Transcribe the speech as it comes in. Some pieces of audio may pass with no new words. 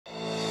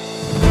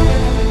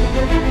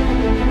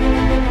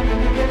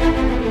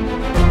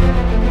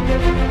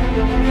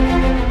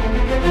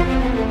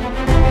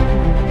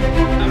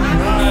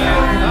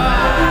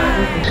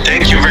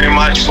very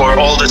much for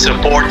all the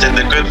support and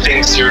the good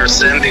things you're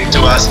sending to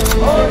us.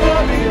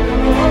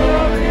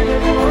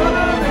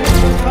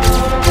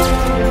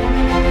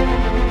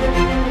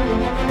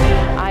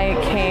 I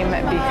came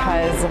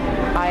because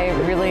I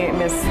really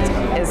missed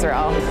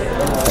Israel.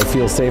 I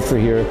feel safer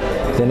here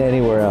than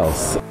anywhere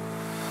else.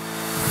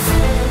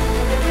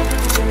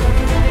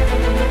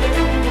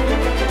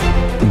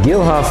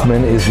 Gil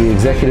Hoffman is the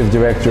executive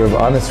director of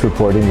Honest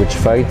Reporting, which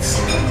fights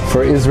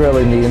for Israel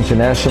in the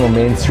international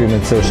mainstream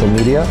and social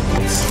media.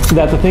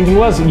 That the thinking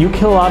was, you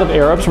kill a lot of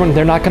Arabs when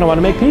they're not going to want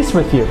to make peace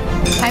with you.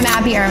 I'm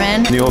Abby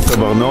Ehrman.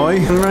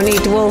 I'm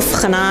Ronit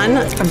Wolf-Hanan.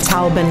 I'm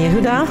Tal Ben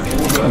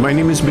Yehuda. My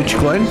name is Mitch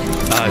Glenn.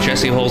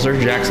 Jesse Holzer,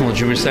 Jacksonville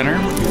Jewish Center.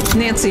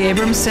 Nancy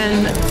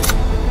Abramson.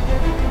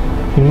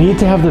 You need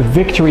to have the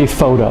victory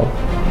photo.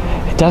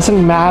 It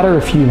doesn't matter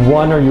if you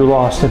won or you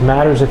lost. It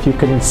matters if you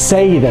can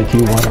say that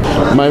you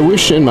won. My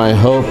wish and my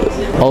hope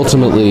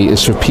ultimately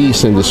is for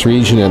peace in this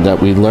region and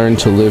that we learn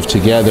to live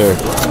together.